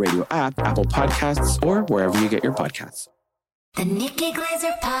iHeartRadio app, Apple Podcasts, or wherever you get your podcasts. The Nikki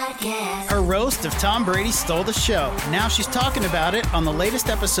Glaser Podcast. Her roast of Tom Brady stole the show. Now she's talking about it on the latest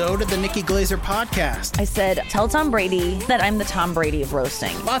episode of the Nikki Glaser Podcast. I said, tell Tom Brady that I'm the Tom Brady of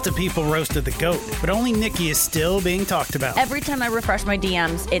roasting. Lots of people roasted the GOAT, but only Nikki is still being talked about. Every time I refresh my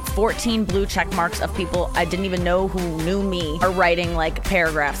DMs, it's 14 blue check marks of people I didn't even know who knew me are writing like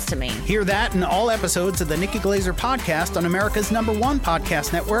paragraphs to me. Hear that in all episodes of the Nikki Glaser Podcast on America's #1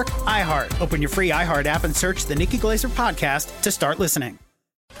 podcast network, iHeart. Open your free iHeart app and search the Nikki Glaser Podcast to start listening.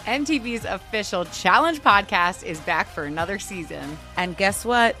 MTV's official Challenge podcast is back for another season. And guess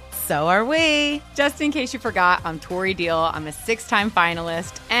what? So are we. Just in case you forgot, I'm Tori Deal. I'm a 6-time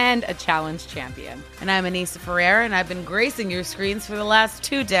finalist and a Challenge champion. And I'm Anissa Ferrer, and I've been gracing your screens for the last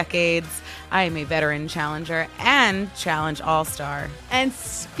 2 decades. I am a veteran challenger and Challenge All-Star. And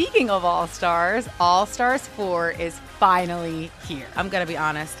speaking of All-Stars, All-Stars 4 is finally here. I'm going to be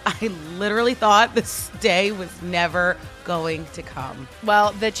honest. I literally thought this day was never going to come.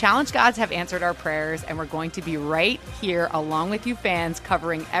 Well, the Challenge gods have answered our prayers, and we're going to be right here along with you fans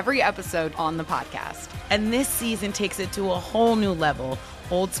covering every episode on the podcast. And this season takes it to a whole new level.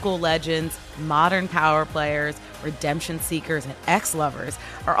 Old school legends, modern power players, redemption seekers, and ex-lovers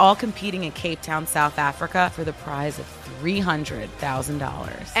are all competing in Cape Town, South Africa for the prize of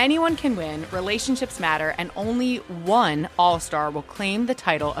 $300,000. Anyone can win, relationships matter, and only one All-Star will claim the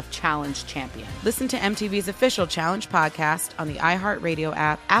title of Challenge Champion. Listen to MTV's official Challenge podcast on the iHeartRadio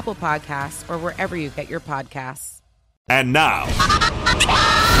app, Apple Podcasts, or wherever you get your podcasts. And now,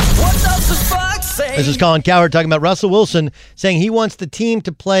 what does the fox say? This is Colin Cowherd talking about Russell Wilson saying he wants the team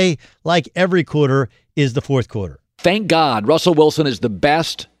to play like every quarter is the fourth quarter. Thank God Russell Wilson is the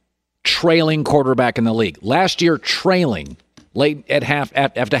best trailing quarterback in the league. Last year, trailing late at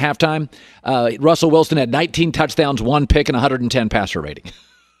after halftime, Russell Wilson had 19 touchdowns, 1 pick, and 110 passer rating.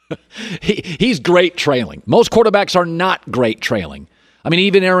 He's great trailing. Most quarterbacks are not great trailing. I mean,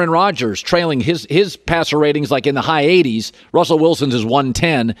 even Aaron Rodgers trailing, his passer ratings like in the high 80s. Russell Wilson's is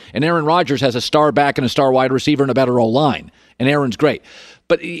 110, and Aaron Rodgers has a star back and a star wide receiver and a better O-line, and Aaron's great.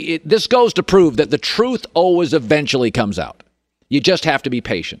 But this goes to prove that the truth always eventually comes out. You just have to be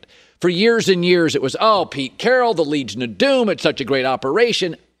patient. For years and years, it was, Pete Carroll, the Legion of Doom, it's such a great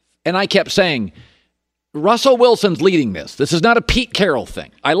operation. And I kept saying, Russell Wilson's leading this. This is not a Pete Carroll thing.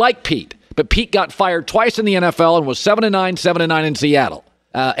 I like Pete. But Pete got fired twice in the NFL and was 7-9, 7-9 in Seattle.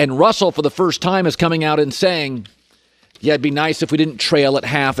 And Russell, for the first time, is coming out and saying, yeah, it'd be nice if we didn't trail at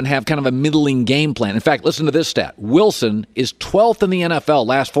half and have kind of a middling game plan. In fact, listen to this stat. Wilson is 12th in the NFL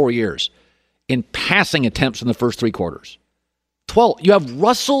last 4 years in passing attempts in the first 3 quarters. 12. You have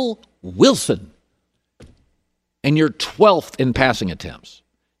Russell Wilson, and you're 12th in passing attempts.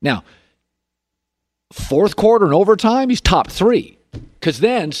 Now, fourth quarter and overtime, he's top 3. Because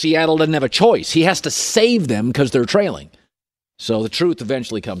then Seattle doesn't have a choice. He has to save them because they're trailing. So the truth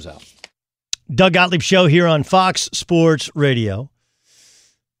eventually comes out. Doug Gottlieb Show here on Fox Sports Radio.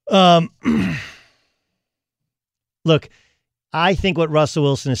 Look, I think what Russell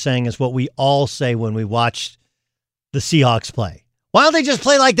Wilson is saying is what we all say when we watch the Seahawks play. Why don't they just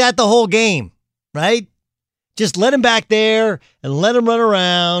play like that the whole game, right? Just let him back there and let him run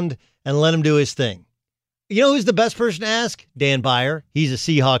around and let him do his thing. You know who's the best person to ask? Dan Byer. He's a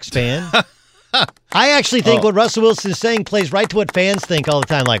Seahawks fan. I actually think what Russell Wilson is saying plays right to what fans think all the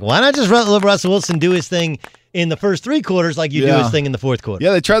time. Like, why not just let Russell Wilson do his thing in the first 3 quarters like you do his thing in the fourth quarter?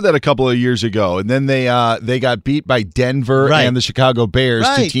 Yeah, they tried that a couple of years ago, and then they got beat by Denver and the Chicago Bears,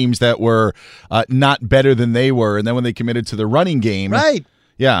 2 teams that were not better than they were. And then when they committed to the running game,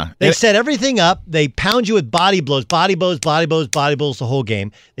 yeah, they set everything up. They pound you with body blows the whole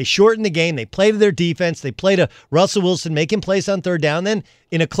game. They shorten the game. They play to their defense. They play to Russell Wilson, make him plays on third down. Then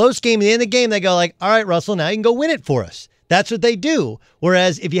in a close game, at the end of the game, they go like, all right, Russell, now you can go win it for us. That's what they do.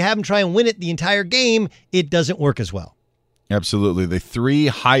 Whereas if you have them try and win it the entire game, it doesn't work as well. Absolutely. The 3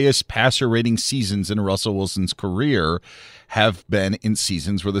 highest passer rating seasons in Russell Wilson's career have been in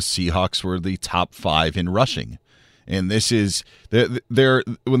seasons where the Seahawks were the top 5 in rushing. And this is when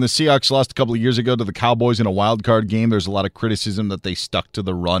the Seahawks lost a couple of years ago to the Cowboys in a wild card game. There's a lot of criticism that they stuck to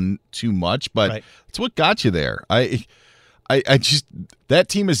the run too much, but it's what got you there. I just that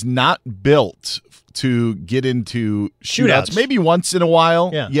team is not built to get into shootouts. Maybe once in a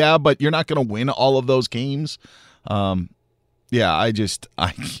while, yeah, but you're not going to win all of those games. I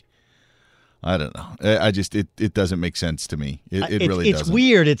don't know. It doesn't make sense to me. It really doesn't. It's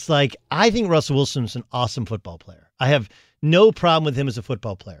weird. It's like, I think Russell Wilson's an awesome football player. I have no problem with him as a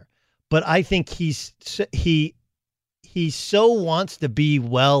football player, but I think he so wants to be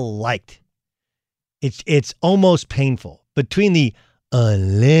well liked. It's almost painful between the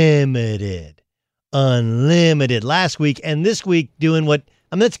unlimited last week and this week doing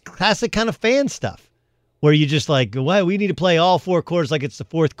that's classic kind of fan stuff where you just like, well, we need to play all 4 quarters like it's the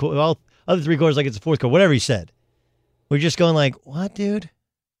fourth quarter, all other 3 quarters like it's the fourth quarter, whatever he said. We're just going like, what, dude?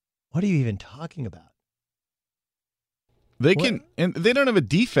 What are you even talking about? They don't have a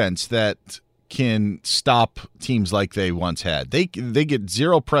defense that can stop teams like they once had. They get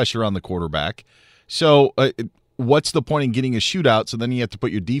 0 pressure on the quarterback. So what's the point in getting a shootout? So then you have to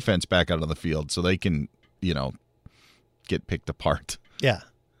put your defense back out on the field so they can, get picked apart. Yeah.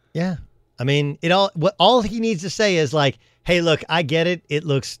 Yeah. I mean, all he needs to say is like, hey, look, I get it. It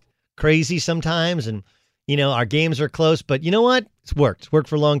looks crazy sometimes, and our games are close, but you know what? It's worked. It's worked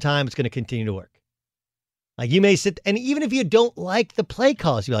for a long time. It's going to continue to work. Like, you may sit, and even if you don't like the play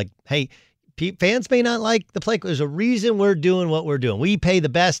calls, you're like, hey, fans may not like the play. There's a reason we're doing what we're doing. We pay the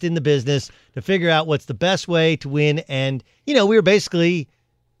best in the business to figure out what's the best way to win. And we were basically,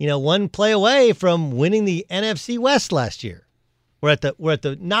 1 play away from winning the NFC West last year. We're at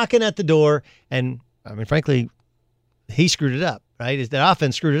the knocking at the door, and I mean, frankly, he screwed it up. Right? Their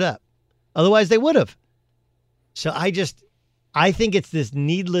offense screwed it up. Otherwise, they would have. So I think it's this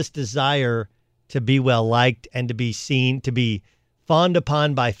needless desire to be well-liked and to be seen, to be fawned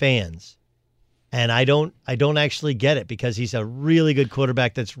upon by fans. And I don't actually get it because he's a really good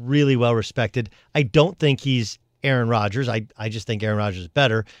quarterback that's really well-respected. I don't think he's Aaron Rodgers. I just think Aaron Rodgers is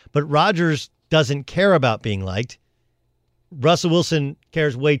better. But Rodgers doesn't care about being liked. Russell Wilson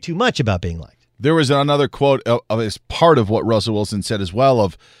cares way too much about being liked. There was another quote as part of what Russell Wilson said as well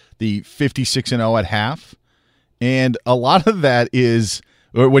of the 56-0 at half. And a lot of that is,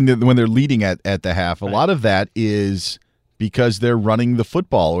 or when they're leading at the half, a lot of that is because they're running the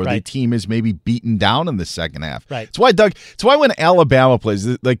football or the team is maybe beaten down in the second half. Right. It's why, Doug, it's why when Alabama plays,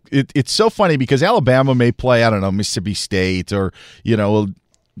 like it's so funny because Alabama may play, I don't know, Mississippi State or,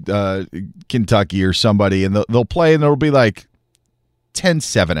 Kentucky or somebody, and they'll play and it'll be like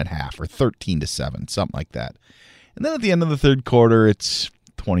 10-7 at half or 13-7, something like that. And then at the end of the third quarter, it's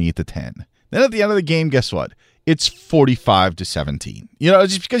 28-10. Then at the end of the game, guess what? It's 45-17.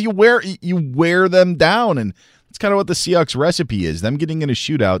 Just because you wear them down, and it's kind of what the Seahawks recipe is. Them getting in a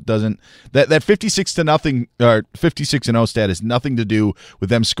shootout doesn't that 56-0 or 56-0 stat has nothing to do with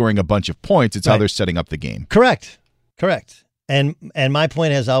them scoring a bunch of points. It's how they're setting up the game. Correct. And my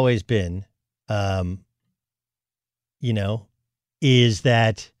point has always been, is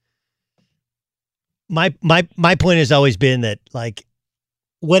that my point has always been that, like,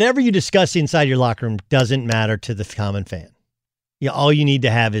 whatever you discuss inside your locker room doesn't matter to the common fan. All you need to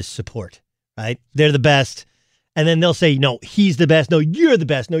have is support, right? They're the best. And then they'll say, no, he's the best. No, you're the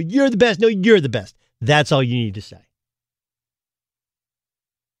best. No, you're the best. No, you're the best. That's all you need to say.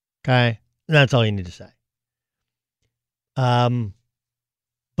 Okay? That's all you need to say.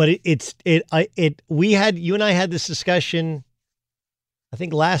 But you and I had this discussion, I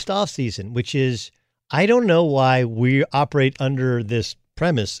think last offseason, which is, I don't know why we operate under this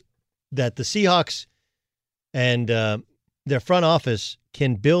premise that the Seahawks and their front office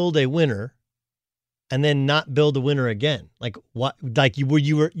can build a winner and then not build a winner again. Like what? Like you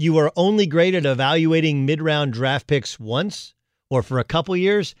were only great at evaluating mid-round draft picks once or for a couple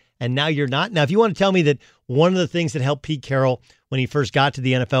years, and now you're not. Now, if you want to tell me that one of the things that helped Pete Carroll when he first got to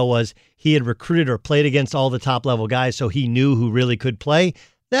the NFL was he had recruited or played against all the top level guys, so he knew who really could play,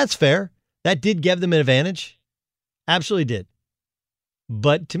 that's fair. That did give them an advantage. Absolutely did.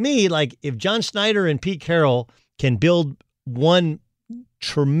 But to me, like, if John Snyder and Pete Carroll can build one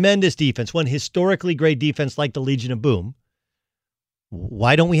tremendous defense, one historically great defense like the Legion of Boom,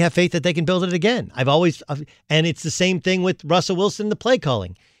 why don't we have faith that they can build it again? And it's the same thing with Russell Wilson, the play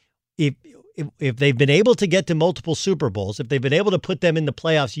calling. If they've been able to get to multiple Super Bowls, if they've been able to put them in the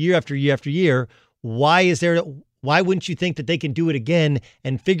playoffs year after year after year, why wouldn't you think that they can do it again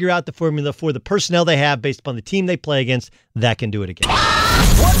and figure out the formula for the personnel they have based upon the team they play against that can do it again?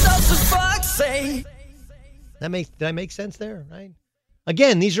 What does the fox say? Did I make sense there? Right.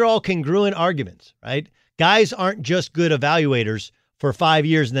 Again, these are all congruent arguments, right? Guys aren't just good evaluators for 5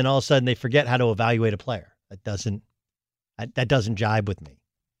 years and then all of a sudden they forget how to evaluate a player. That doesn't jibe with me.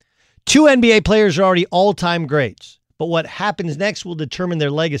 2 NBA players are already all-time greats, but what happens next will determine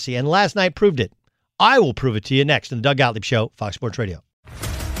their legacy, and last night proved it. I will prove it to you next on the Doug Gottlieb Show, Fox Sports Radio.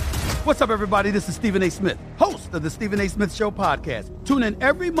 What's up, everybody? This is Stephen A. Smith, host of the Stephen A. Smith Show podcast. Tune in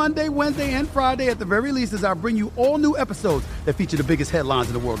every Monday, Wednesday, and Friday at the very least as I bring you all new episodes that feature the biggest headlines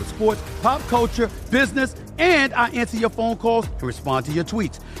in the world of sports, pop culture, business, and I answer your phone calls and respond to your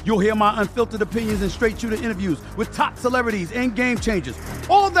tweets. You'll hear my unfiltered opinions and straight-shooter interviews with top celebrities and game changers.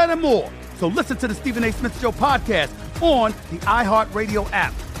 All that and more. So listen to the Stephen A. Smith Show podcast on the iHeartRadio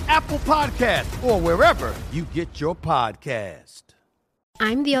app, Apple Podcasts, or wherever you get your podcast.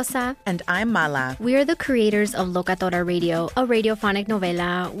 I'm Diosa. And I'm Mala. We are the creators of Locatora Radio, a radiophonic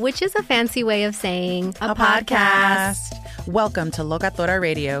novela, which is a fancy way of saying a podcast. Welcome to Locatora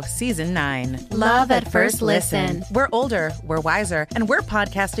Radio, Season 9. Love at first listen. We're older, we're wiser, and we're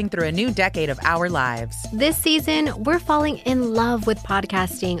podcasting through a new decade of our lives. This season, we're falling in love with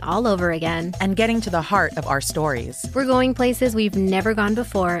podcasting all over again. And getting to the heart of our stories. We're going places we've never gone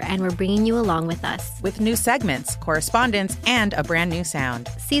before, and we're bringing you along with us. With new segments, correspondence, and a brand new sound.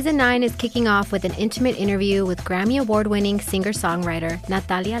 Season 9 is kicking off with an intimate interview with Grammy Award-winning singer-songwriter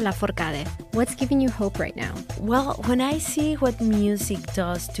Natalia Lafourcade. What's giving you hope right now? Well, when I see what music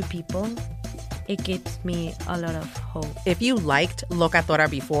does to people, it gives me a lot of hope. If you liked Locatora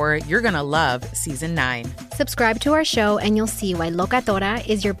before, you're going to love Season 9. Subscribe to our show and you'll see why Locatora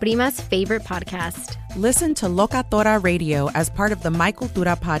is your prima's favorite podcast. Listen to Locatora Radio as part of the My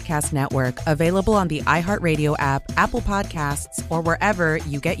Cultura Podcast Network, available on the iHeartRadio app, Apple Podcasts, or wherever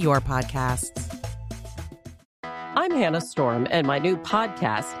you get your podcasts. I'm I'm Hannah Storm, and my new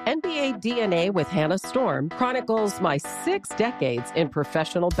podcast, NBA DNA with Hannah Storm, chronicles my 6 decades in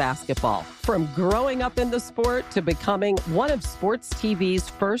professional basketball. From growing up in the sport to becoming one of sports TV's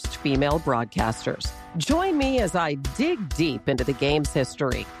first female broadcasters. Join me as I dig deep into the game's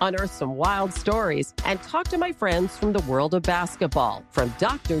history, unearth some wild stories, and talk to my friends from the world of basketball, from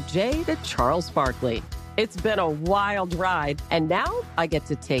Dr. J to Charles Barkley. It's been a wild ride, and now I get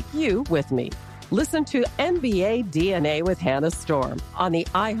to take you with me. Listen to NBA DNA with Hannah Storm on the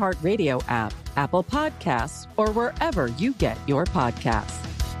iHeartRadio app, Apple Podcasts, or wherever you get your podcasts.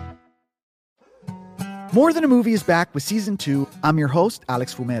 More Than a Movie is back with Season 2. I'm your host,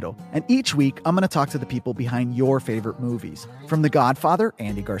 Alex Fumero, and each week I'm going to talk to the people behind your favorite movies. From The Godfather,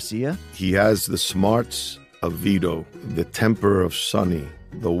 Andy Garcia. He has the smarts of Vito, the temper of Sonny,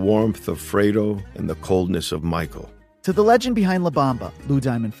 the warmth of Fredo, and the coldness of Michael. To the legend behind La Bamba, Lou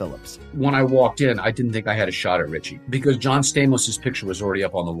Diamond Phillips. When I walked in, I didn't think I had a shot at Richie because John Stamos' picture was already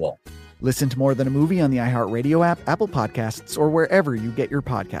up on the wall. Listen to More Than a Movie on the iHeartRadio app, Apple Podcasts, or wherever you get your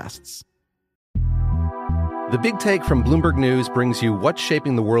podcasts. The Big Take from Bloomberg News brings you what's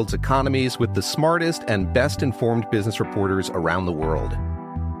shaping the world's economies with the smartest and best-informed business reporters around the world.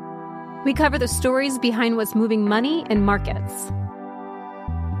 We cover the stories behind what's moving money and markets,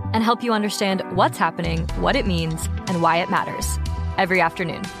 and help you understand what's happening, what it means, and why it matters every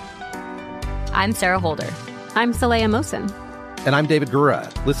afternoon. I'm Sarah Holder. I'm Saleha Mohsin. And I'm David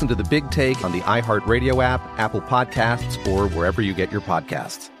Gura. Listen to The Big Take on the iHeartRadio app, Apple Podcasts, or wherever you get your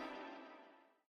podcasts.